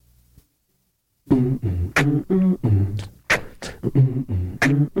I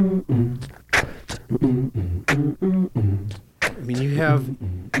mean, you have,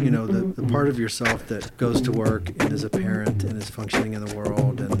 the part of yourself that goes to work and is a parent and is functioning in the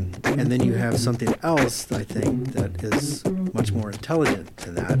world, and then you have something else, I think, that is much more intelligent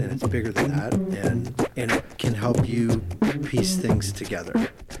than that, and it's bigger than that, and it can help you piece things together.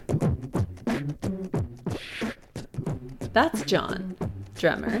 That's John,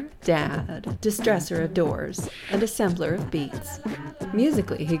 drummer, dad, distresser of doors, and assembler of beats.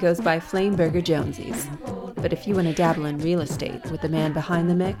 Musically, he goes by Flameburger Jonesies. But if you want to dabble in real estate with the man behind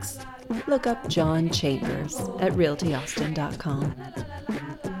the mix, look up John Chambers at realtyaustin.com.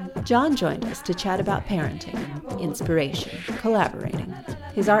 John joined us to chat about parenting, inspiration, collaborating,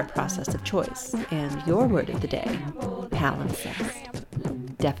 his art process of choice, and your word of the day,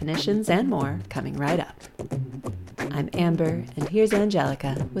 palimpsest. Definitions and more coming right up. I'm Amber, and here's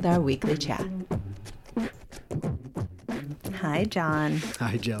Angelica with our weekly chat. Hi, John.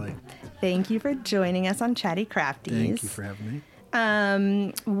 Hi, Jelly. Thank you for joining us on Chatty Crafties. Thank you for having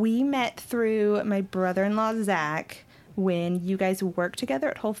me. We met through my brother-in-law, Zach, when you guys worked together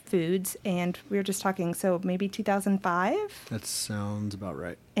at Whole Foods, and we were just talking, so maybe 2005? That sounds about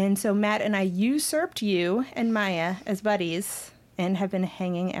right. And so Matt and I usurped you and Maya as buddies and have been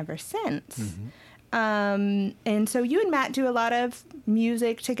hanging ever since. Mm-hmm. And so you and Matt do a lot of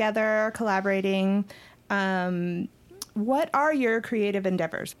music together, collaborating. What are your creative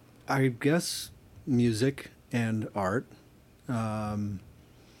endeavors? I guess music and art. And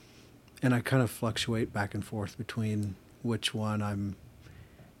I kind of fluctuate back and forth between which one I'm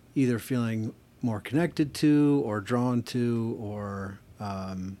either feeling more connected to or drawn to or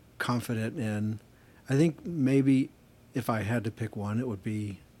confident in. I think maybe if I had to pick one, it would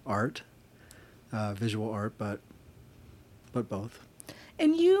be art, visual art, but both.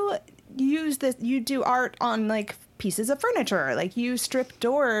 And you do art on like pieces of furniture, like you strip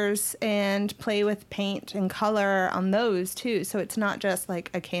doors and play with paint and color on those too. So it's not just like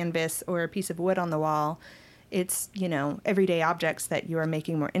a canvas or a piece of wood on the wall. It's, everyday objects that you are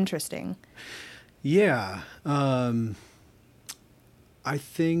making more interesting. Yeah. I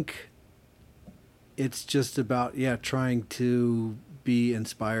think it's just about, trying to be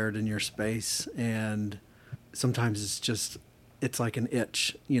inspired in your space. And sometimes it's like an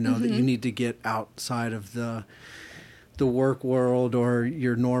itch, Mm-hmm. that you need to get outside of the work world or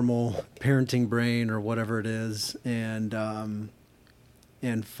your normal parenting brain or whatever it is, and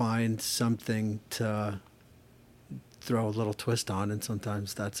find something to throw a little twist on. And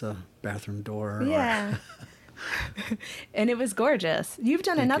sometimes that's a bathroom door. Yeah. And it was gorgeous. You've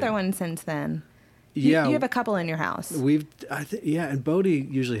done Thank another you. one since then. Yeah. You have a couple in your house. And Bodhi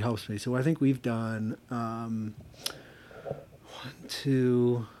usually helps me. So I think we've done 1,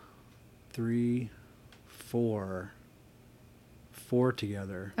 2, 3, 4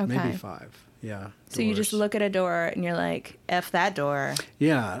 together. Okay. Maybe 5. Yeah. So you just look at a door and you're like, F that door.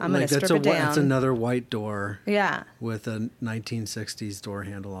 Yeah. I'm going to strip it down. That's another white door. Yeah. With a 1960s door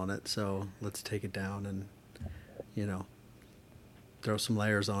handle on it. So let's take it down and, throw some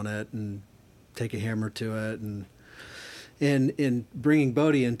layers on it and take a hammer to it. And bringing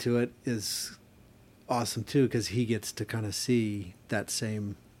Bodhi into it is awesome too, because he gets to kind of see that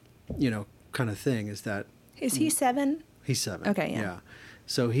same, kind of thing. Is he 7? He's 7. Okay, yeah.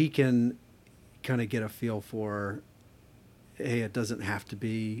 So he can kind of get a feel for, hey, it doesn't have to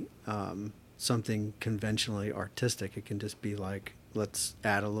be something conventionally artistic. It can just be like, let's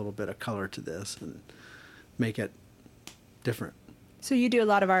add a little bit of color to this and make it different. So you do a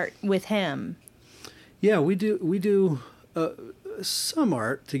lot of art with him. Yeah, we do some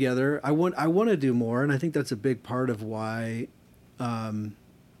art together. I want to do more, and I think that's a big part of why,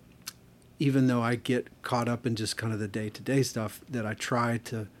 even though I get caught up in just kind of the day-to-day stuff, that I try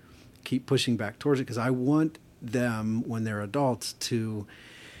to keep pushing back towards it, because I want them, when they're adults, to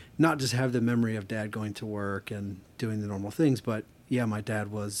not just have the memory of dad going to work and doing the normal things, but my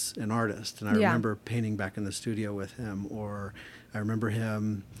dad was an artist, and I remember painting back in the studio with him, or I remember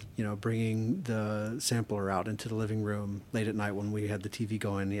him, bringing the sampler out into the living room late at night when we had the TV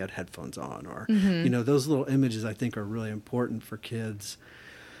going and he had headphones on, or, those little images I think are really important for kids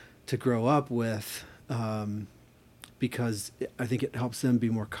to grow up with, because I think it helps them be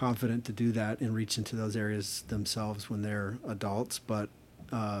more confident to do that and reach into those areas themselves when they're adults, but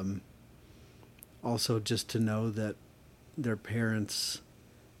also just to know that their parents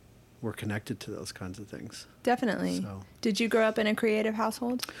were connected to those kinds of things. Definitely. So, did you grow up in a creative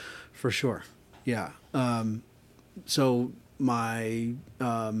household? For sure. Yeah. So my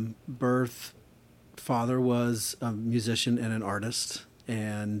birth father was a musician and an artist,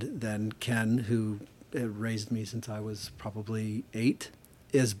 And then Ken, who had raised me since I was probably 8,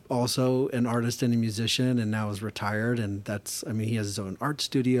 is also an artist and a musician, and now is retired. And he has his own art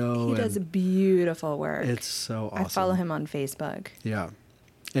studio. He does beautiful work. It's so awesome. I follow him on Facebook. Yeah.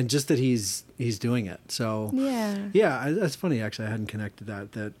 And just that he's doing it. So yeah, that's funny. Actually, I hadn't connected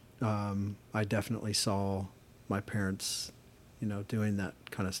that I definitely saw my parents, doing that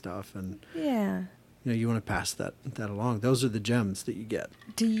kind of stuff. And you want to pass that along. Those are the gems that you get.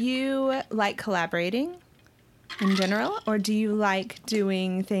 Do you like collaborating in general, or do you like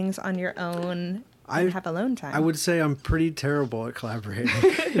doing things on your own and have alone time? I would say I'm pretty terrible at collaborating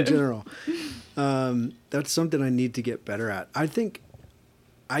in general. That's something I need to get better at. I think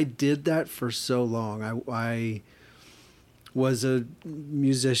I did that for so long. I was a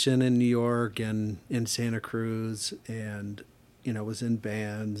musician in New York and in Santa Cruz, and was in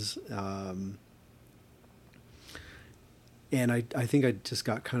bands. And I think I just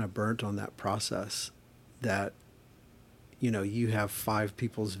got kind of burnt on that process, that you have 5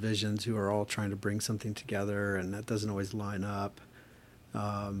 people's visions who are all trying to bring something together, and that doesn't always line up.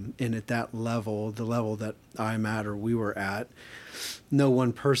 And at that level, the level that I'm at or we were at, no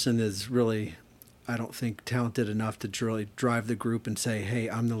one person is really, I don't think, talented enough to really drive the group and say, hey,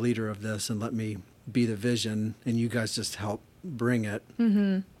 I'm the leader of this and let me be the vision and you guys just help bring it.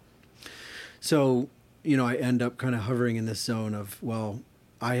 Mm-hmm. So, I end up kind of hovering in this zone of, well,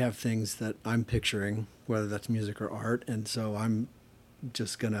 I have things that I'm picturing, whether that's music or art, and so I'm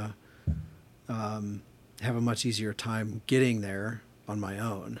just going to have a much easier time getting there on my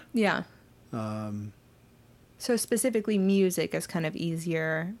own. Yeah. So specifically music is kind of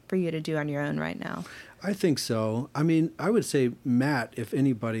easier for you to do on your own right now. I think so. I would say Matt, if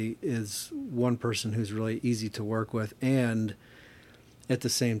anybody, is one person who's really easy to work with, and at the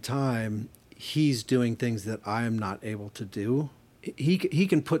same time, he's doing things that I am not able to do. He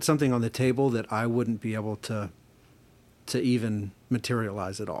can put something on the table that I wouldn't be able to even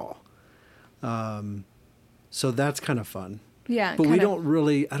materialize at all. So that's kind of fun. Yeah. But we don't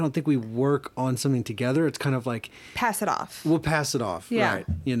really, I don't think we work on something together. It's kind of like, pass it off. We'll pass it off. Yeah. Right.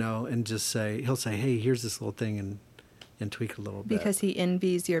 And just he'll say, hey, here's this little thing, and tweak it a little bit. Because he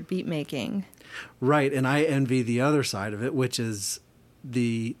envies your beat making. Right. And I envy the other side of it, which is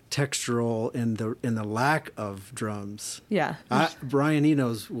the textural and the lack of drums. Yeah. Brian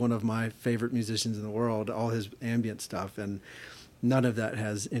Eno's one of my favorite musicians in the world, all his ambient stuff, and none of that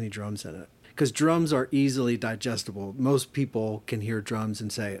has any drums in it. Because drums are easily digestible. Most people can hear drums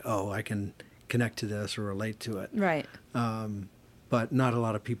and say, oh, I can connect to this or relate to it. Right. But not a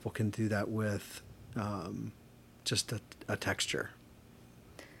lot of people can do that with just a texture.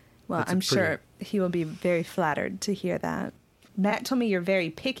 Well, I'm sure he will be very flattered to hear that. Matt told me you're very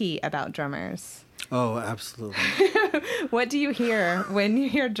picky about drummers. Oh, absolutely. What do you hear when you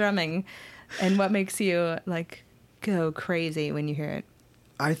hear drumming, and what makes you go crazy when you hear it?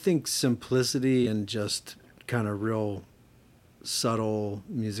 I think simplicity and just kind of real subtle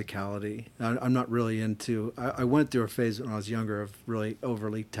musicality. I'm not really into, I went through a phase when I was younger of really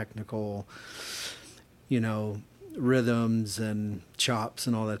overly technical, rhythms and chops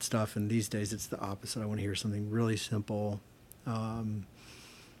and all that stuff. And these days it's the opposite. I want to hear something really simple,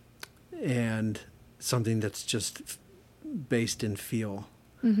 and something that's just based in feel.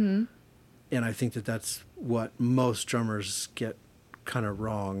 Mm-hmm. And I think that's what most drummers get kind of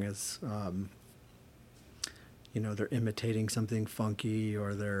wrong, is they're imitating something funky,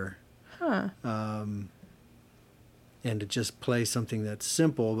 or they're and to just play something that's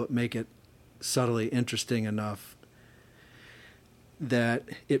simple but make it subtly interesting enough that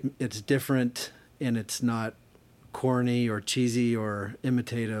it's different and it's not corny or cheesy or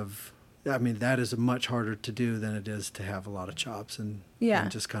imitative. That is much harder to do than it is to have a lot of chops and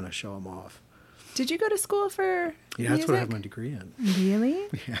just kind of show them off. Did you go to school for music? That's what I have my degree in. Really?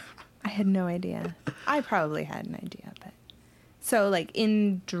 Yeah. I had no idea. I probably had an idea, but... So,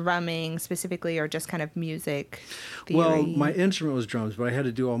 in drumming specifically, or just kind of music theory? Well, my instrument was drums, but I had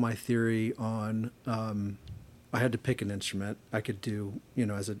to do all my theory on... I had to pick an instrument. I could do,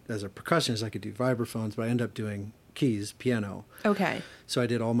 as a percussionist, I could do vibraphones, but I ended up doing keys, piano. Okay. So I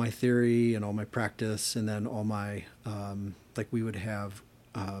did all my theory and all my practice, and then all my... we would have...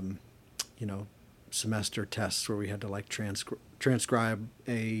 semester tests where we had to transcribe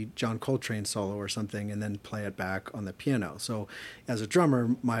a John Coltrane solo or something and then play it back on the piano. So as a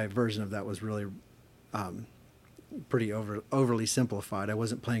drummer, my version of that was really pretty overly simplified. I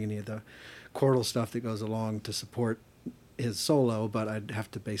wasn't playing any of the chordal stuff that goes along to support his solo, but I'd have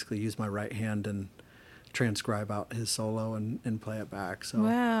to basically use my right hand and transcribe out his solo and play it back. So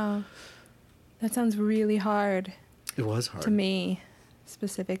wow. That sounds really hard. It was hard. To me.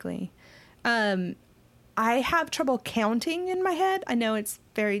 specifically. I have trouble counting in my head. I know it's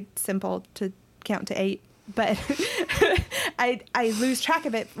very simple to count to 8, but I lose track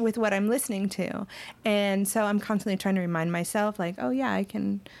of it with what I'm listening to. And so I'm constantly trying to remind myself, like, oh yeah, I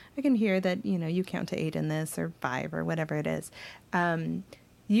can hear that, you count to 8 in this, or 5, or whatever it is.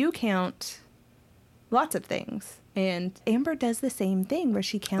 You count lots of things. And Amber does the same thing where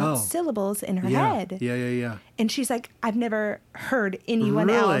she counts syllables in her head. Yeah. And she's like, I've never heard anyone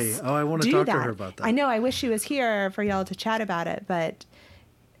really? else Oh, I want to do talk that. to her about that. I know. I wish she was here for y'all to chat about it, but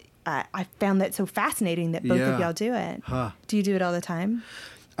I found that so fascinating that both of y'all do it. Huh. Do you do it all the time?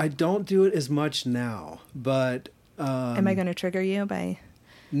 I don't do it as much now, but... Am I going to trigger you by...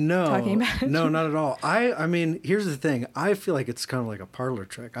 No, talking about it? No, not at all. I mean, here's the thing. I feel like it's kind of like a parlor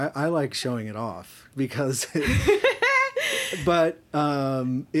trick. I like showing it off because, but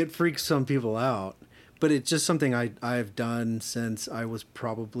it freaks some people out. But it's just something I've done since I was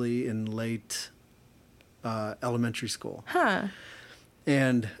probably in late elementary school. Huh.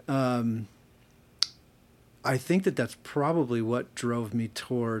 And I think that's probably what drove me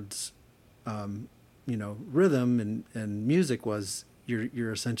towards, rhythm and music was.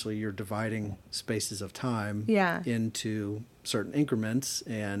 You're essentially dividing spaces of time into certain increments,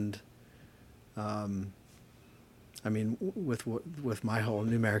 and I mean with my whole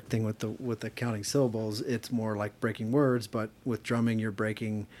numeric thing with the counting syllables, it's more like breaking words, but with drumming you're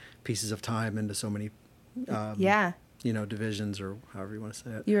breaking pieces of time into so many divisions, or however you want to say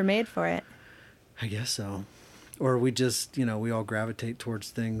it. You were made for it. I guess so. Or we just we all gravitate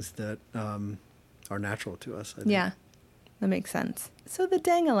towards things that are natural to us, I think. Yeah. That makes sense. So the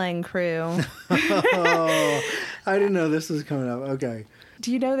Dangalang Crew. Oh, I didn't know this was coming up. Okay.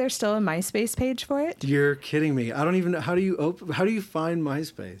 Do you know there's still a MySpace page for it? You're kidding me. I don't even know. How do you find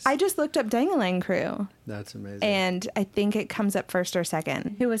MySpace? I just looked up Dangalang Crew. That's amazing. And I think it comes up first or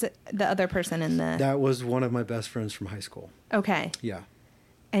second. Who was it? The other person in the... That was one of my best friends from high school. Okay. Yeah.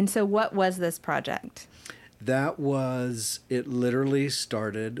 And so what was this project? It literally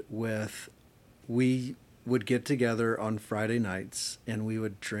started with, we would get together on Friday nights and we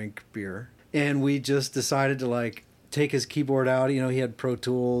would drink beer, and we just decided to take his keyboard out. He had Pro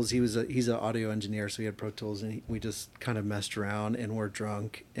Tools. He's an audio engineer, so he had Pro Tools, and we just kind of messed around and were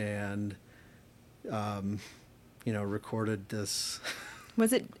drunk and recorded this.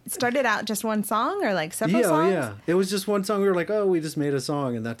 Was it started out just one song or several songs? Yeah, it was just one song. We were like, oh, we just made a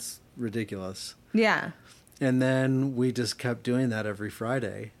song, and that's ridiculous. Yeah. And then we just kept doing that every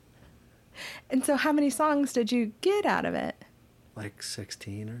Friday. And so how many songs did you get out of it?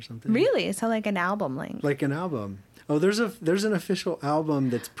 16 or something. Really? So an album length? Like an album. Oh, there's an official album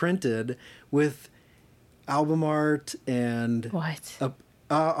that's printed with album art and... What?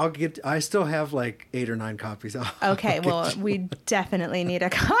 I still have 8 or 9 copies. Okay, well, we definitely need a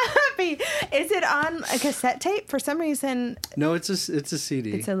copy. Is it on a cassette tape? For some reason... No, it's a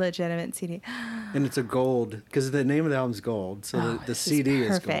CD. It's a legitimate CD. And it's a gold, because the name of the album's Gold, so the CD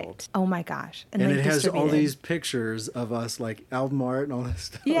is gold. Oh my gosh. And it has all these pictures of us, album art and all this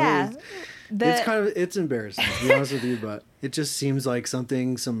stuff. Yeah. It's embarrassing, to be honest with you, but it just seems like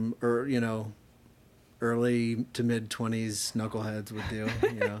something early to mid 20s knuckleheads would do,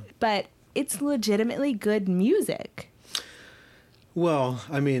 But it's legitimately good music. Well,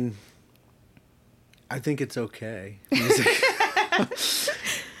 I mean, I think it's okay music.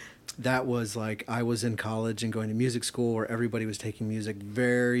 That was I was in college and going to music school where everybody was taking music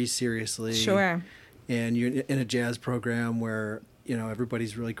very seriously. Sure. And you're in a jazz program where,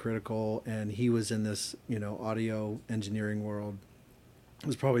 everybody's really critical, and he was in this, audio engineering world. It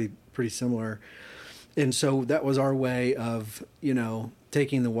was probably pretty similar. And so that was our way of,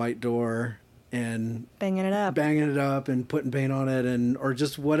 taking the white door and banging it up and putting paint on it, or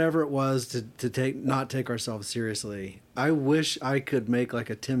just whatever it was to not take ourselves seriously. I wish I could make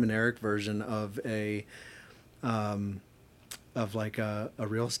a Tim and Eric version of a real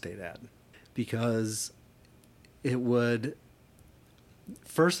estate ad, because it would,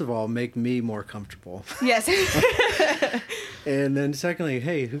 first of all, make me more comfortable. Yes. And then secondly,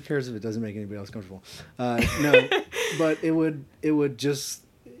 hey, who cares if it doesn't make anybody else comfortable? No, but it would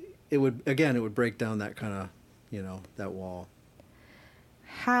break down that kind of, that wall.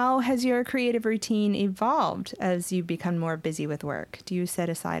 How has your creative routine evolved as you become more busy with work? Do you set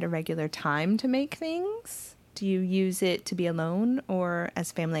aside a regular time to make things? Do you use it to be alone or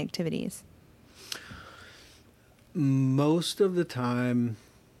as family activities? Most of the time,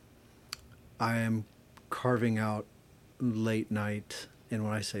 I am carving out late night. And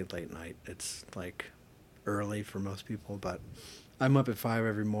when I say late night, it's early for most people, but I'm up at 5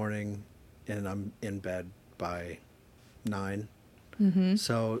 every morning and I'm in bed by 9.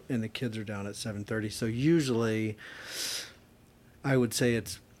 So, and the kids are down at 7:30. So usually I would say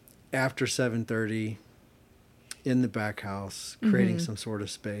it's after 7:30 in the back house, creating some sort of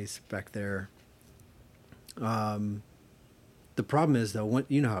space back there. The problem is, though,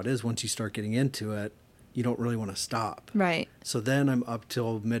 you know how it is, once you start getting into it, you don't really want to stop. Right. So then I'm up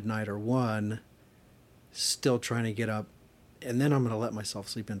till midnight or 1, still trying to get up. And then I'm going to let myself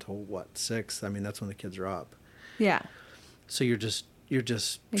sleep until, 6? I mean, that's when the kids are up. Yeah. So you're just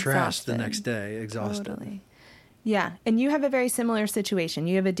trashed the Exhausted. next day, exhausted. Totally. Yeah. And you have a very similar situation.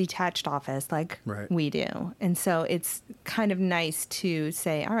 You have a detached office like Right. we do. And so it's kind of nice to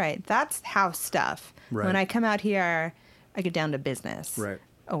say, all right, that's house stuff. Right. When I come out here, I get down to business. Right.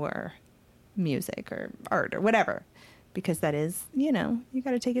 Or music or art or whatever. Because that is, you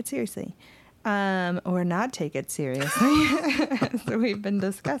got to take it seriously. Or not take it seriously. So we've been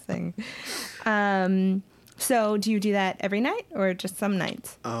discussing. So do you do that every night or just some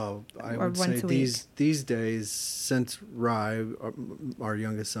nights? Oh, I Or would once say a week? these days, since Rye, our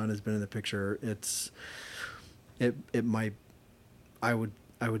youngest son, has been in the picture, it might, I would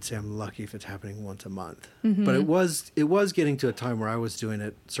say I'm lucky if it's happening once a month. But it was getting to a time where I was doing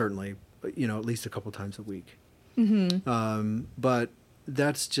it certainly, at least a couple times a week. But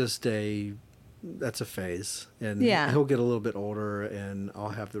that's just that's a phase, and Yeah. he'll get a little bit older, and I'll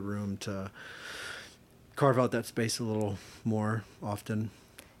have the room to carve out that space a little more often.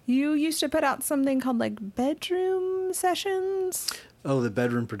 You used to put out something called like bedroom sessions. Oh, the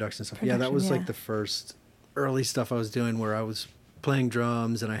bedroom production stuff. Yeah, that Production, was yeah. like the first early stuff I was doing, where I was playing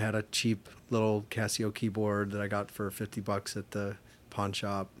drums, and I had a cheap little Casio keyboard that I got for $50 at the pawn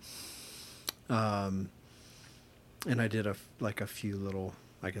shop. And I did a few little,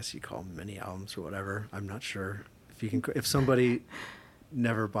 I guess you call them mini albums or whatever. I'm not sure if somebody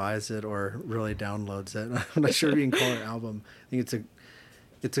never buys it or really downloads it. I'm not sure if you can call it an album. I think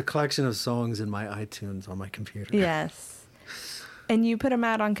it's a collection of songs in my iTunes on my computer. Yes. And you put them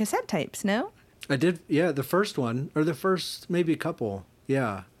out on cassette tapes, no? I did, yeah, the first one, or the first maybe a couple,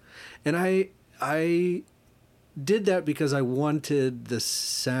 yeah. And I did that because I wanted the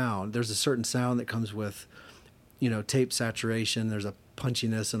sound. There's a certain sound that comes with, tape saturation. There's a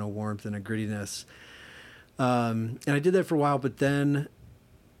punchiness and a warmth and a grittiness. And I did that for a while, but then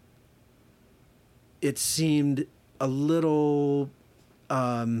it seemed a little...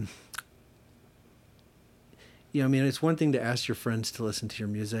 it's one thing to ask your friends to listen to your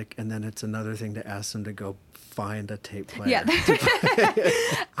music, and then it's another thing to ask them to go find a tape player. Yeah.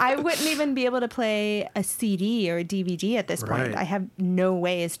 I wouldn't even be able to play a CD or a DVD at this point. Right. I have no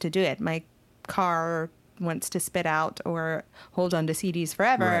ways to do it. My car wants to spit out or hold on to CDs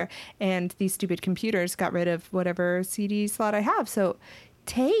forever. Right. And these stupid computers got rid of whatever CD slot I have. So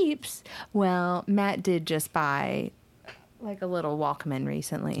tapes, well, Matt did just buy like a little Walkman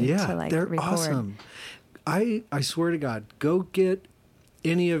recently Yeah, to like they're record. awesome. I swear to God, go get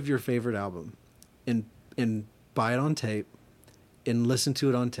any of your favorite album and buy it on tape and listen to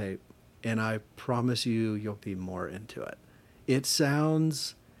it on tape, and I promise you'll be more into it. It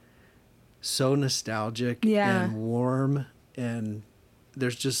sounds so nostalgic Yeah. and warm, and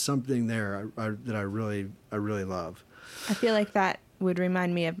there's just something there that I really love. I feel like that would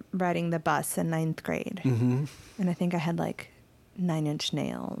remind me of riding the bus in 9th grade. Mm-hmm. And I think I had like 9 Inch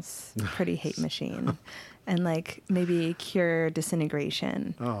Nails, Pretty Hate Machine, and like maybe Cure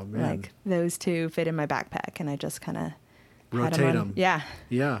Disintegration. Oh, man. Like those two fit in my backpack, and I just kind of Rotate them. Yeah.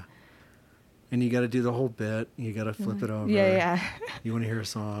 Yeah. And you got to do the whole bit. You got to flip it over. Yeah. You want to hear a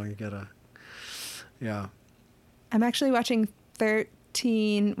song, you got to... Yeah. I'm actually watching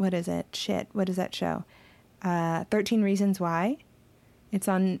 13. What is it? Shit. What is that show? 13 Reasons Why. It's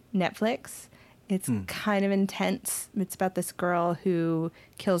on Netflix. It's kind of intense. It's about this girl who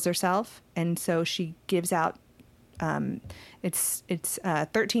kills herself, and so she gives out. It's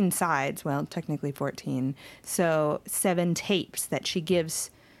 13 sides. Well, technically 14. So 7 tapes that she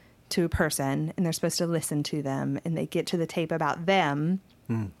gives to a person, and they're supposed to listen to them, and they get to the tape about them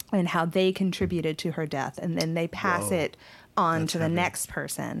and how they contributed to her death, and then they pass Whoa. it on That's to the heavy. next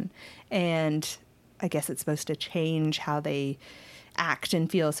person, and I guess it's supposed to change how they act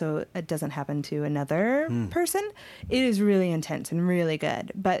and feel so it doesn't happen to another person. It is really intense and really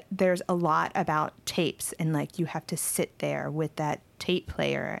good, but there's a lot about tapes, and like you have to sit there with that tape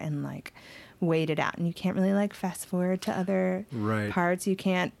player and like wait it out, and you can't really like fast forward to other Right. parts. You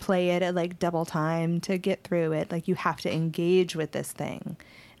can't play it at like double time to get through it. Like you have to engage with this thing. And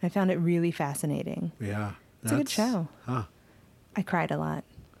I found it really fascinating. Yeah. It's a good show. Huh. I cried a lot.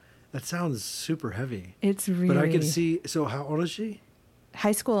 That sounds super heavy. It's really... But I could see... So how old is she?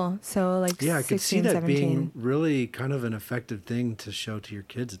 high school. So like Yeah, I could see 16, that 17. being really kind of an effective thing to show to your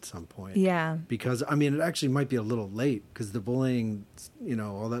kids at some point. Yeah. Because, I mean, it actually might be a little late because the bullying,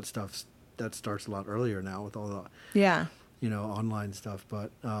 all that stuff, that starts a lot earlier now with all the, Yeah. online stuff.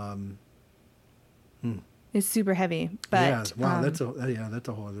 But, It's super heavy. But yeah, wow, that's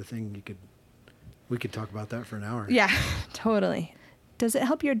a whole other thing. We could talk about that for an hour. Yeah, totally. Does it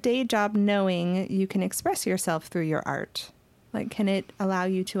help your day job knowing you can express yourself through your art? Like, can it allow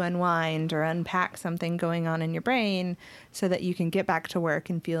you to unwind or unpack something going on in your brain so that you can get back to work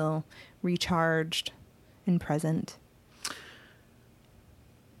and feel recharged and present?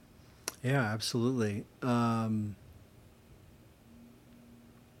 Yeah, absolutely. For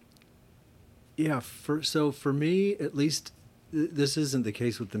me, at least, this isn't the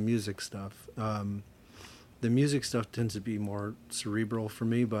case with the music stuff. The music stuff tends to be more cerebral for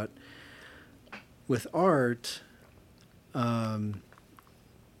me, but with art, I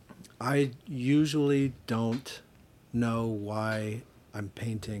usually don't know why I'm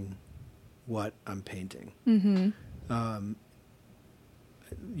painting what I'm painting. Mm-hmm.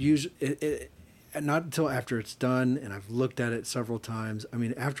 Usually, not until after it's done and I've looked at it several times. I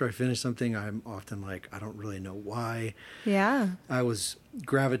mean, after I finish something, I'm often like, I don't really know why. Yeah. I was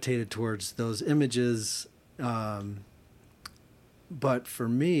gravitated towards those images. But for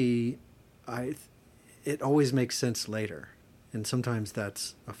me, it always makes sense later. And sometimes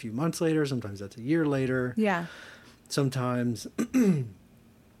that's a few months later. Sometimes that's a year later. Yeah. Sometimes,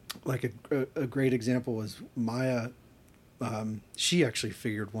 like a great example was Maya. She actually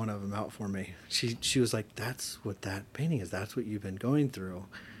figured one of them out for me. She was like, "That's what that painting is. That's what you've been going through."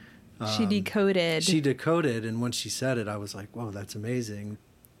 She decoded. She decoded, and when she said it, I was like, "Whoa, that's amazing."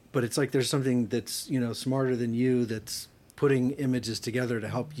 But it's like there's something that's smarter than you that's putting images together to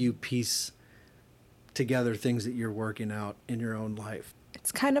help you piece together things that you're working out in your own life.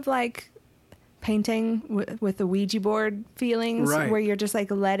 It's kind of like painting with the Ouija board feelings, Right. where you're just like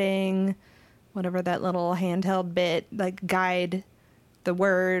letting whatever that little handheld bit like guide the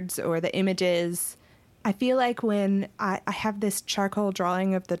words or the images. I feel like when I have this charcoal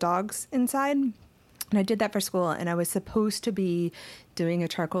drawing of the dogs inside, and I did that for school, and I was supposed to be doing a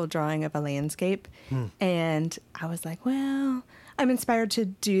charcoal drawing of a landscape. And I was like, well, I'm inspired to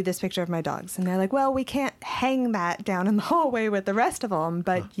do this picture of my dogs. And they're like, well, we can't hang that down in the hallway with the rest of them,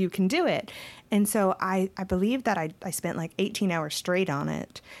 but you can do it. And so I believe that I spent like 18 hours straight on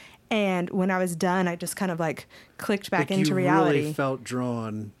it. And when I was done, I just kind of like clicked back into reality. You really felt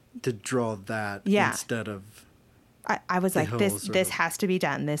drawn to draw that Yeah. instead of... I was like, this has to be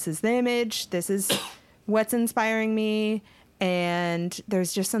done. This is the image. This is what's inspiring me. And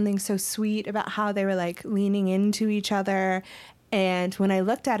there's just something so sweet about how they were like leaning into each other. And when I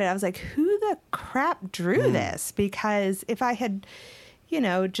looked at it, I was like, who the crap drew this? Because if I had,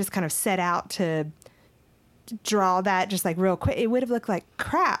 just kind of set out to draw that just like real quick, it would have looked like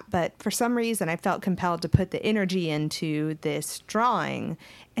crap. But for some reason, I felt compelled to put the energy into this drawing.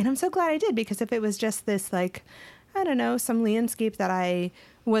 And I'm so glad I did, because if it was just this like, I don't know, some landscape that I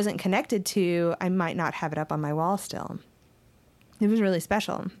wasn't connected to, I might not have it up on my wall still. It was really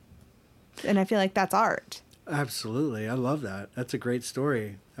special. And I feel like that's art. Absolutely. I love that. That's a great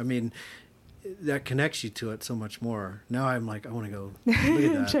story. I mean, that connects you to it so much more. Now I'm like, I want to go look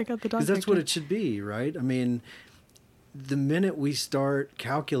at that. Check out the dog because that's picture. what it should be, right? I mean, the minute we start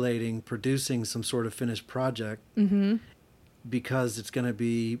calculating, producing some sort of finished project, because it's going to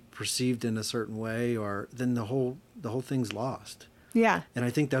be perceived in a certain way, or then the whole thing's lost. Yeah. And I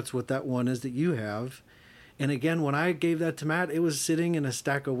think that's what that one is that you have. And again, when I gave that to Matt, it was sitting in a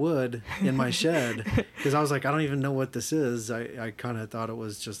stack of wood in my shed, because I was like, I don't even know what this is. I kind of thought it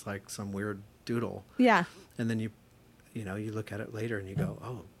was just like some weird doodle. Yeah. And then you look at it later and you go,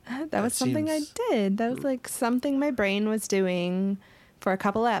 oh, that was something I did. That was like something my brain was doing for a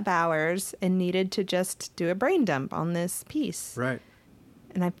couple of hours and needed to just do a brain dump on this piece. Right.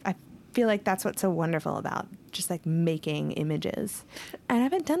 And I feel like that's what's so wonderful about just like making images. I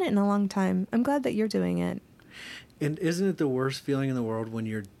haven't done it in a long time. I'm glad that you're doing it. And isn't it the worst feeling in the world when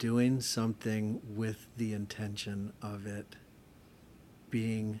you're doing something with the intention of it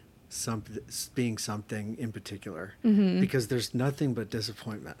being something in particular? Because there's nothing but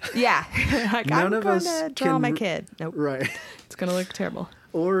disappointment. Yeah. Like, None I'm of going us to draw can my kid. Nope. Right. It's going to look terrible.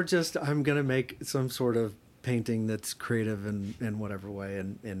 Or just, I'm going to make some sort of painting that's creative in whatever way,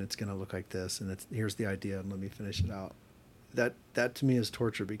 and it's going to look like this, and here's the idea, and let me finish it out. That to me is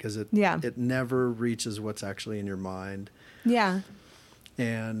torture, because it never reaches what's actually in your mind. Yeah.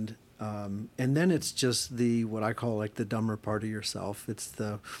 And then it's just what I call like the dumber part of yourself. It's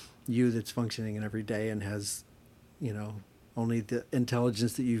the you that's functioning in every day and has, only the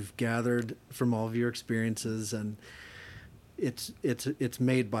intelligence that you've gathered from all of your experiences, and it's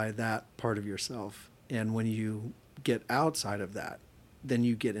made by that part of yourself. And when you get outside of that, then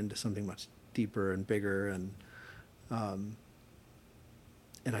you get into something much deeper and bigger, and I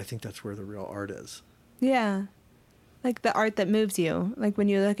think that's where the real art is. Yeah. Like the art that moves you. Like when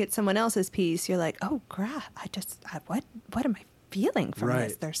you look at someone else's piece, you're like, oh crap, what am I feeling from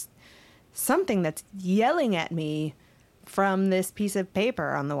this? There's something that's yelling at me from this piece of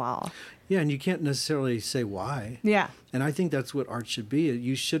paper on the wall. Yeah, and you can't necessarily say why. Yeah. And I think that's what art should be.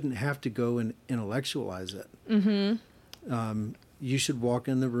 You shouldn't have to go and intellectualize it. Mm-hmm. You should walk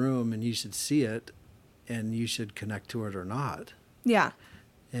in the room and you should see it, and you should connect to it or not. Yeah.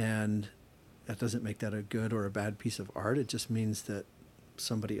 And that doesn't make that a good or a bad piece of art. It just means that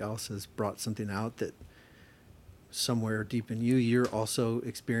somebody else has brought something out that somewhere deep in you, you're also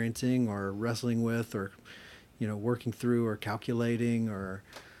experiencing or wrestling with, or, working through or calculating, or,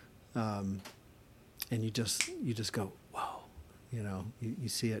 and you just go, whoa, you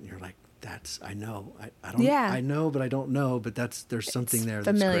see it and you're like, I know, I know, but I don't know, but there's something there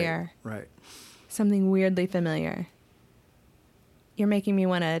that's familiar. Great. Right. Something weirdly familiar. You're making me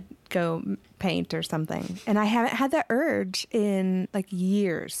want to go paint or something. And I haven't had that urge in like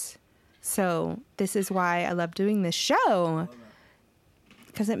years. So this is why I love doing this show,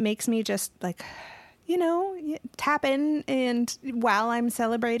 because it makes me just like, tap in. And while I'm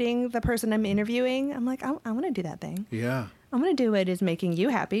celebrating the person I'm interviewing, I'm like, I want to do that thing. Yeah. I'm going to do what is making you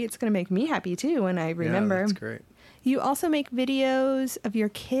happy. It's going to make me happy too when I remember. Yeah, that's great. You also make videos of your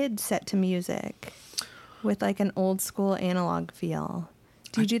kids set to music with like an old school analog feel.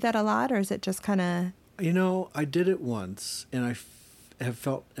 Do you do that a lot, or is it just kind of... I did it once, and I have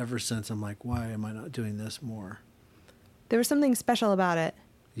felt ever since, I'm like, why am I not doing this more? There was something special about it.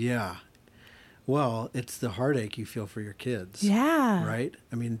 Yeah. Well, it's the heartache you feel for your kids. Yeah. Right?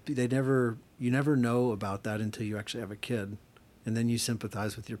 I mean, you never know about that until you actually have a kid. And then you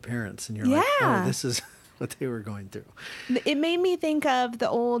sympathize with your parents, and you're like, oh, this is what they were going through. It made me think of the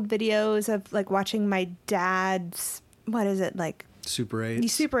old videos of like watching my dad's, what is it, like Super 8s.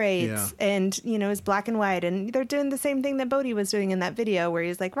 Super 8s. Yeah. And, it's black and white. And they're doing the same thing that Bodhi was doing in that video, where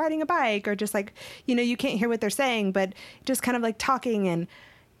he's like riding a bike, or just like, you can't hear what they're saying, but just kind of like talking, and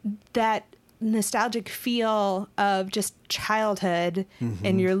that nostalgic feel of just childhood. Mm-hmm.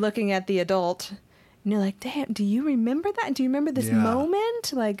 And you're looking at the adult and you're like, damn, do you remember that? Do you remember this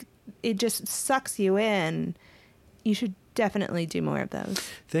moment? Like, it just sucks you in. You should definitely do more of those.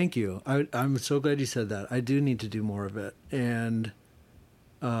 Thank you. I'm so glad you said that. I do need to do more of it. And,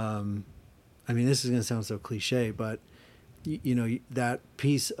 this is going to sound so cliche, but, that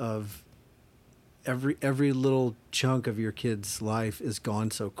piece of every little chunk of your kid's life is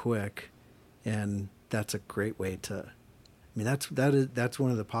gone so quick. And that's a great way to... that's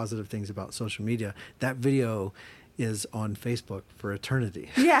one of the positive things about social media. That video is on Facebook for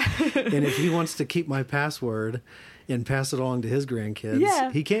eternity. Yeah. And if he wants to keep my password and pass it along to his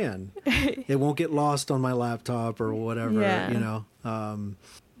grandkids, he can. It won't get lost on my laptop or whatever,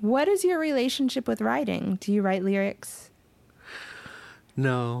 What is your relationship with writing? Do you write lyrics?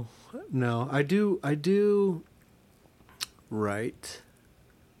 No. I do write.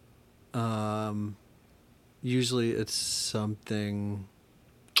 Usually it's something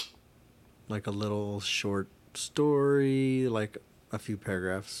like a little short story, like a few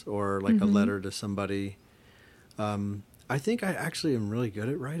paragraphs, or like a letter to somebody. I think I actually am really good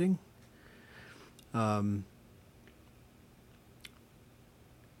at writing. And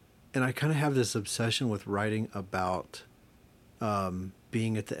I kind of have this obsession with writing about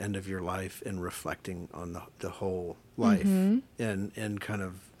being at the end of your life and reflecting on the whole life, and kind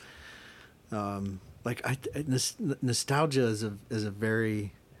of nostalgia is a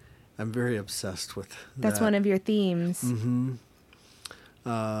very... I'm very obsessed with that. That's one of your themes. Mm-hmm.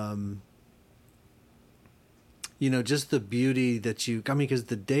 Just the beauty that because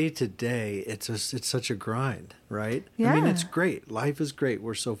the day to day, it's such a grind, right? Yeah. It's great. Life is great.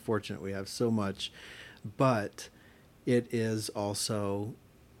 We're so fortunate. We have so much, but it is also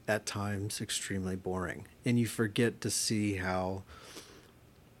at times extremely boring, and you forget to see how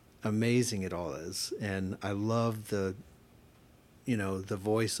amazing it all is. And I love the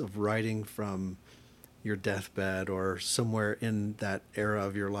voice of writing from your deathbed or somewhere in that era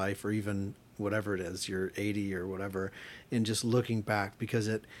of your life, or even whatever it is, you're 80 or whatever, and just looking back, because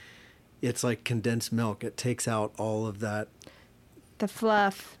it's like condensed milk. It takes out all of that. The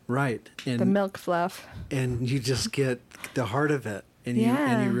fluff. Right. And the milk fluff. And you just get the heart of it. And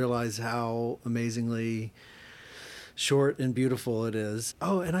you realize how amazingly short and beautiful it is.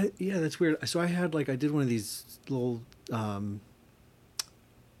 Oh, and that's weird. So I did one of these little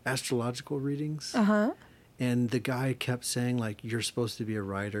astrological readings. Uh-huh. And the guy kept saying, like, you're supposed to be a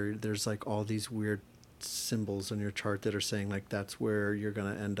writer. There's, like, all these weird symbols on your chart that are saying, like, that's where you're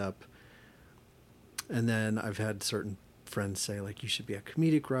going to end up. And then I've had certain friends say, like, you should be a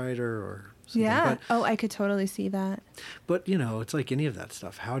comedic writer or something. Yeah. I could totally see that. But, you know, it's like any of that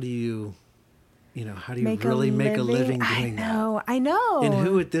stuff. How do you Make really make a living doing that? I know. And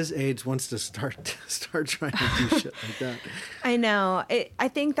who at this age wants to start trying to do shit like that? I know. I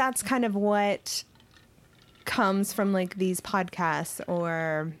think that's kind of what comes from like these podcasts,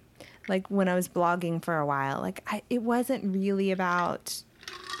 or like when I was blogging for a while. Like it wasn't really about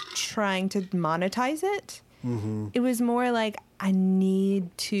trying to monetize it. Mm-hmm. It was more like I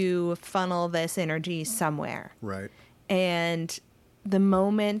need to funnel this energy somewhere. Right. And the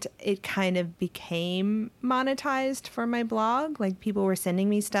moment it kind of became monetized for my blog, like people were sending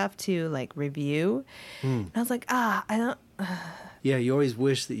me stuff to like review. And I was like, I don't. Yeah, you always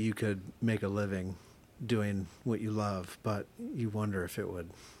wish that you could make a living doing what you love, but you wonder if it would.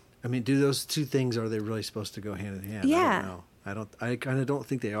 I mean, do those two things, are they really supposed to go hand in hand? Yeah. I don't know. I kind of don't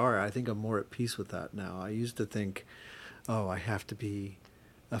think they are. I think I'm more at peace with that now. I used to think, oh, I have to be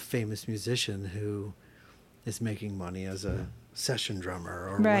a famous musician who is making money as a session drummer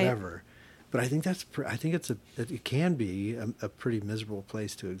or Right. whatever. But I think it can be a pretty miserable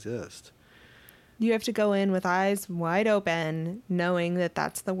place to exist. You have to go in with eyes wide open, knowing that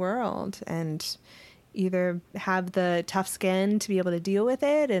that's the world, and either have the tough skin to be able to deal with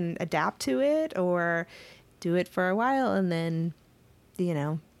it and adapt to it, or do it for a while and then,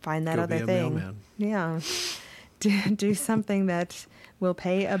 find that Go other be a thing. mailman. Yeah. Do something that will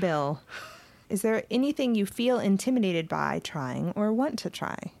pay a bill. Is there anything you feel intimidated by trying or want to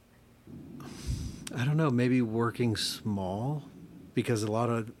try? I don't know, maybe working small, because a lot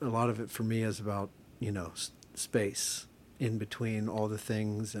of it for me is about, space in between all the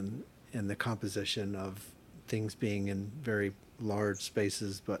things and the composition of things being in very large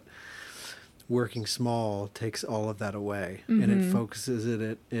spaces, but working small takes all of that away, and it focuses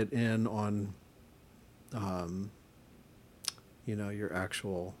it in on your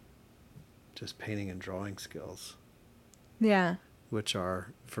actual just painting and drawing skills, Yeah. which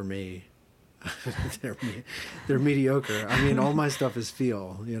are, for me, they're mediocre. I mean, all my stuff is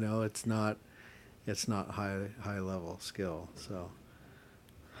feel, it's not high level skill. So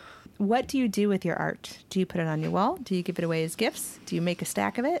What do you do with your art? Do you put it on your wall? Do you give it away as gifts? Do you make a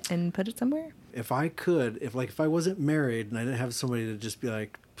stack of it and put it somewhere? if I could, if I wasn't married and I didn't have somebody to just be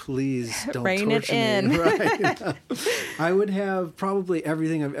like, please don't Rein it torture in. me, right? I would have probably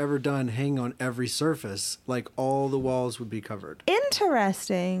everything I've ever done hanging on every surface. Like all the walls would be covered.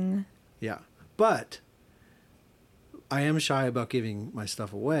 Interesting. Yeah. But I am shy about giving my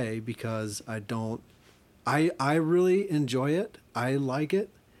stuff away because I really enjoy it. I like it,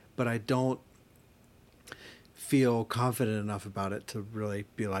 but I don't feel confident enough about it to really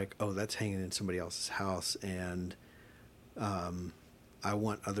be like, oh, that's hanging in somebody else's house. And I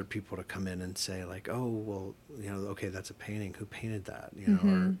want other people to come in and say like, oh, well, okay, that's a painting. Who painted that?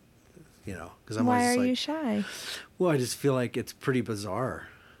 Or, because I'm Why always are like, you shy? well, I just feel like it's pretty bizarre.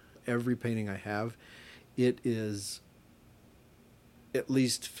 Every painting I have, it is at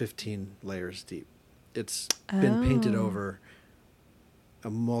least 15 layers deep. It's been painted over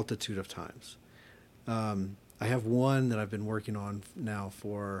a multitude of times. I have one that I've been working on now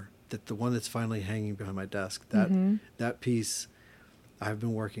the one that's finally hanging behind my desk. That piece I've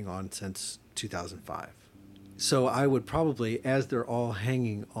been working on since 2005. So I would probably, as they're all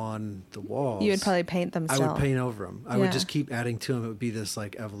hanging on the walls, You would probably paint them still. I would paint over them. I Yeah. would just keep adding to them. It would be this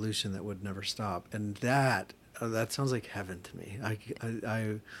like evolution that would never stop. And that sounds like heaven to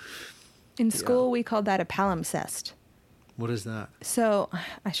me. In school, we called that a palimpsest. What is that? So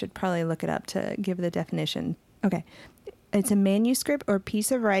I should probably look it up to give the definition. Okay. It's a manuscript or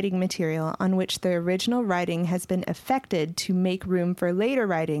piece of writing material on which the original writing has been affected to make room for later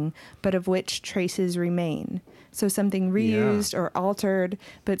writing, but of which traces remain. So something reused or altered,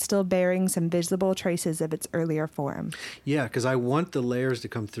 but still bearing some visible traces of its earlier form. Yeah, because I want the layers to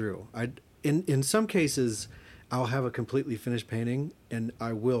come through. In some cases, I'll have a completely finished painting, and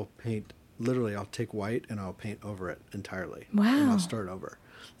I will paint. Literally, I'll take white and I'll paint over it entirely. Wow. And I'll start over.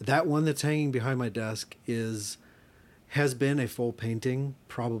 That one that's hanging behind my desk has been a full painting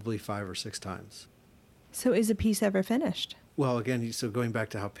probably 5 or 6 times. So is a piece ever finished? Well, again, so going back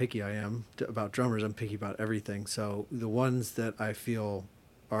to how picky I am about drummers, I'm picky about everything. So the ones that I feel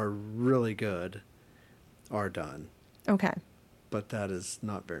are really good are done. Okay. But that is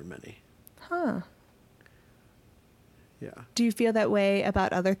not very many. Huh. Yeah. Do you feel that way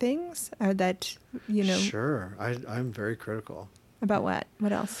about other things, or that, you know? Sure. I'm very critical. About what?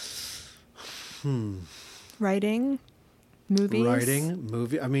 What else? Writing, movies. Writing,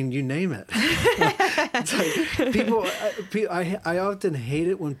 movie. I mean, you name it. It's like people. I often hate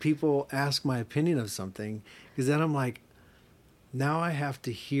it when people ask my opinion of something, because then I'm like, now I have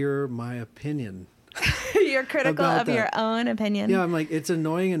to hear my opinion. You're critical about of that. your own opinion. Yeah, I'm like, it's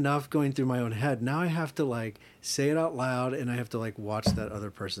annoying enough going through my own head. Now I have to like say it out loud, and I have to like watch that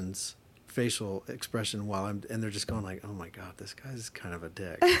other person's facial expression and they're just going like, oh my God, this guy's kind of a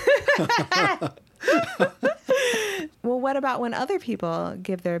dick. Well, what about when other people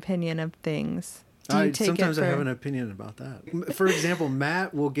give their opinion of things? Do you take Sometimes it I for... have an opinion about that. For example,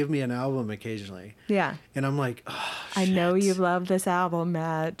 Matt will give me an album occasionally. Yeah. And I'm like, oh, I know shit. you love this album,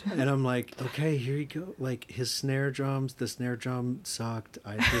 Matt. And I'm like, okay, here you go. Like the snare drum sucked.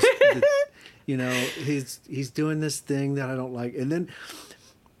 He's doing this thing that I don't like. And then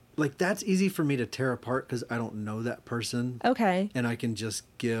like, that's easy for me to tear apart because I don't know that person. Okay. And I can just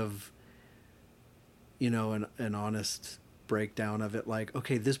give, an honest breakdown of it. Like,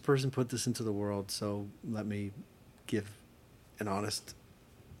 okay, this person put this into the world, so let me give an honest,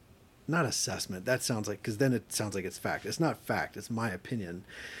 not assessment. That sounds like, because then it sounds like it's fact. It's not fact. It's my opinion.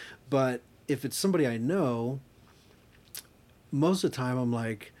 But if it's somebody I know, most of the time I'm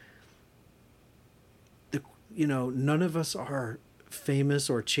like, none of us are famous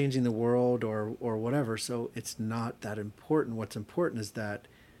or changing the world or whatever, so it's not that important. What's important is that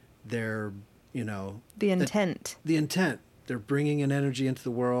they're, the intent. The intent. They're bringing an energy into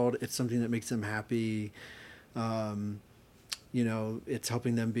the world. It's something that makes them happy. It's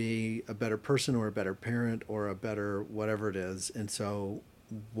helping them be a better person or a better parent or a better whatever it is. And so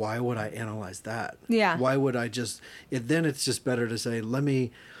why would I analyze that? Yeah. Why would I then it's just better to say, let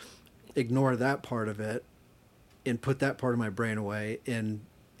me ignore that part of it and put that part of my brain away and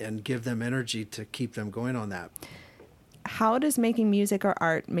give them energy to keep them going on that. How does making music or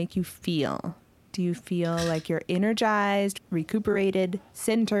art make you feel? Do you feel like you're energized, recuperated,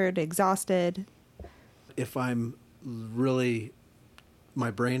 centered, exhausted? If I'm really,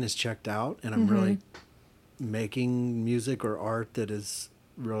 my brain is checked out and I'm really making music or art that is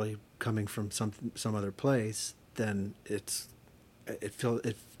really coming from some other place, then it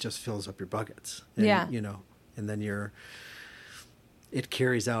just fills up your buckets. And, yeah. And then it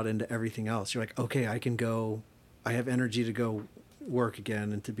carries out into everything else. You're like, okay, I have energy to go work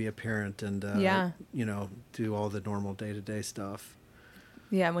again and to be a parent and, do all the normal day-to-day stuff.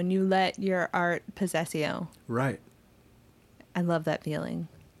 Yeah, when you let your art possess you. Right. I love that feeling.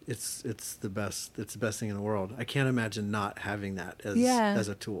 It's the best. It's the best thing in the world. I can't imagine not having that as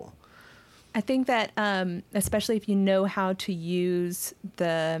a tool. I think that especially if you know how to use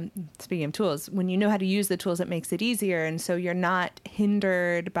speaking of tools, when you know how to use the tools, it makes it easier. And so you're not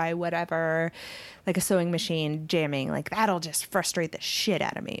hindered by whatever, like a sewing machine jamming, like that'll just frustrate the shit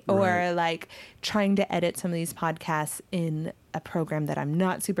out of me. Right. Or like trying to edit some of these podcasts in a program that I'm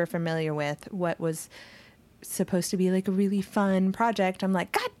not super familiar with, what was supposed to be like a really fun project. I'm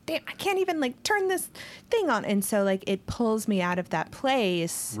like, God damn, I can't even like turn this thing on. And so like it pulls me out of that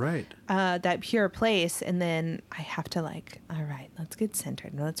place, right? That pure place. And then I have to like, all right, let's get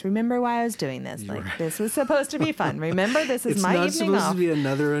centered. Let's remember why I was doing this. Like this was supposed to be fun. Remember, this is my evening off. It's not supposed to be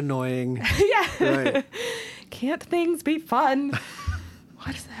another annoying. Yeah. Right. Can't things be fun?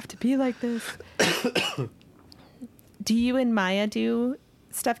 Why does it have to be like this? Do you and Maya do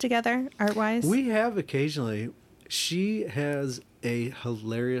stuff together art-wise? We have occasionally. She has a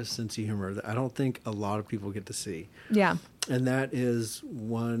hilarious sense of humor that I don't think a lot of people get to see. Yeah. And that is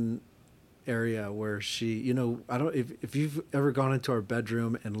one area where she, I don't, if you've ever gone into our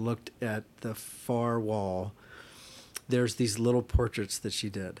bedroom and looked at the far wall, there's these little portraits that she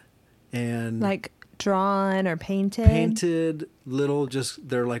did. And like drawn or painted? Painted little,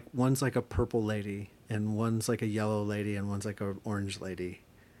 they're like, one's like a purple lady and one's like a yellow lady and one's like an orange lady.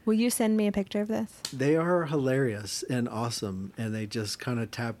 Will you send me a picture of this? They are hilarious and awesome, and they just kind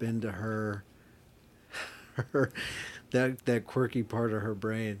of tap into her that quirky part of her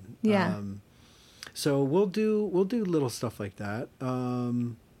brain. Yeah. So we'll do little stuff like that.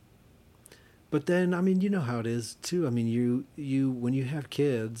 But then, I mean, you know how it is too. I mean, you when you have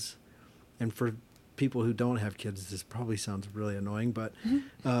kids, and for people who don't have kids, this probably sounds really annoying, but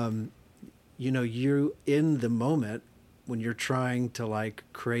you're in the moment when you're trying to like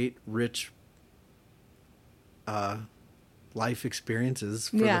create rich life experiences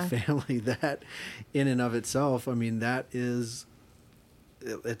for the family, that in and of itself, I mean, it's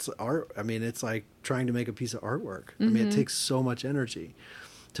art. I mean, it's like trying to make a piece of artwork. I mean, it takes so much energy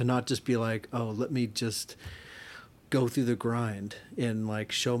to not just be like, oh, let me just go through the grind and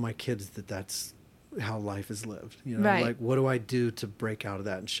like show my kids that that's how life is lived. You know, Right. like what do I do to break out of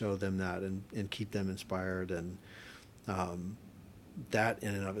that and show them that and keep them inspired? And that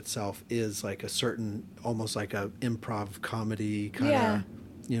in and of itself is like a certain, almost like a improv comedy kind of, Yeah.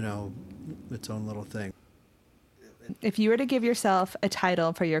 you know, its own little thing. If you were to give yourself a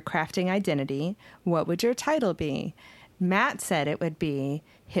title for your crafting identity, what would your title be? Matt said it would be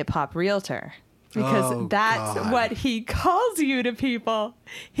Hip Hop Realtor, because Oh, that's God. what he calls you to people.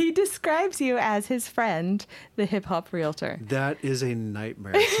 He describes you as his friend, the Hip Hop Realtor. That is a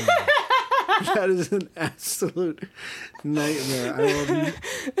nightmare to me. That is an absolute nightmare.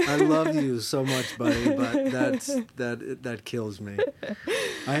 I love you so much, buddy, but that kills me.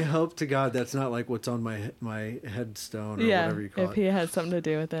 I hope to God that's not like what's on my headstone or whatever you call if it. he has something to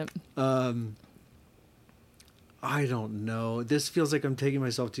do with it. I don't know. This feels like I'm taking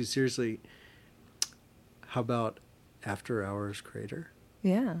myself too seriously. How about After Hours Creator?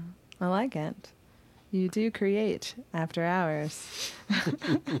 Yeah, I like it. You do create after hours.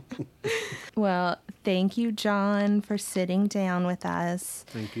 Well, thank you, John, for sitting down with us.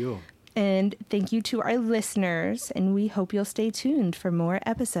 Thank you. And thank you to our listeners. And we hope you'll stay tuned for more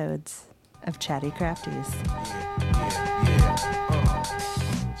episodes of Chatty Crafties.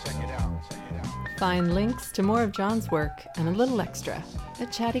 Find links to more of John's work and a little extra at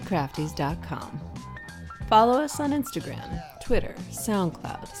chattycrafties.com. Follow us on Instagram, Twitter,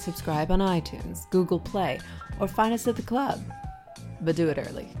 SoundCloud, subscribe on iTunes, Google Play, or find us at the club. But do it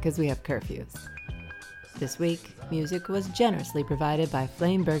early, because we have curfews. This week, music was generously provided by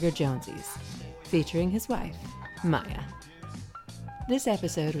Flameburger Jonesies, featuring his wife, Maya. This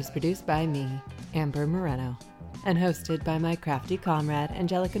episode was produced by me, Amber Moreno, and hosted by my crafty comrade,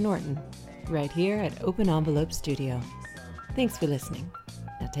 Angelica Norton, right here at Open Envelope Studio. Thanks for listening.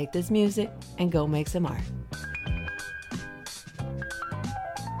 Now take this music and go make some art.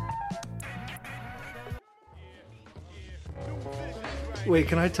 Wait,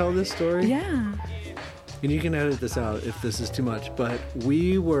 can I tell this story? Yeah. And you can edit this out if this is too much, but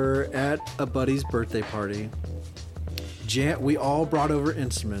we were at a buddy's birthday party. We all brought over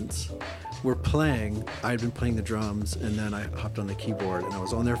instruments. We're playing. I'd been playing the drums, and then I hopped on the keyboard, and I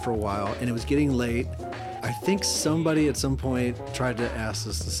was on there for a while, and it was getting late. I think somebody at some point tried to ask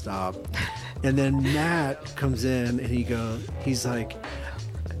us to stop. And then Matt comes in, and he's like,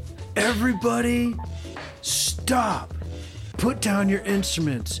 "Everybody, stop. Put down your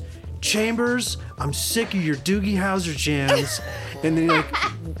instruments. Chambers, I'm sick of your Doogie Howser jams." And then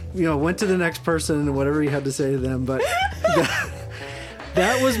he went to the next person and whatever he had to say to them. But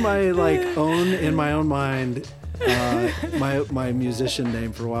that was my in my own mind, my musician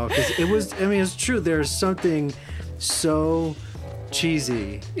name for a while. Because it's true. There's something so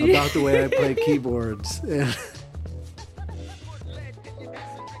cheesy about the way I play keyboards.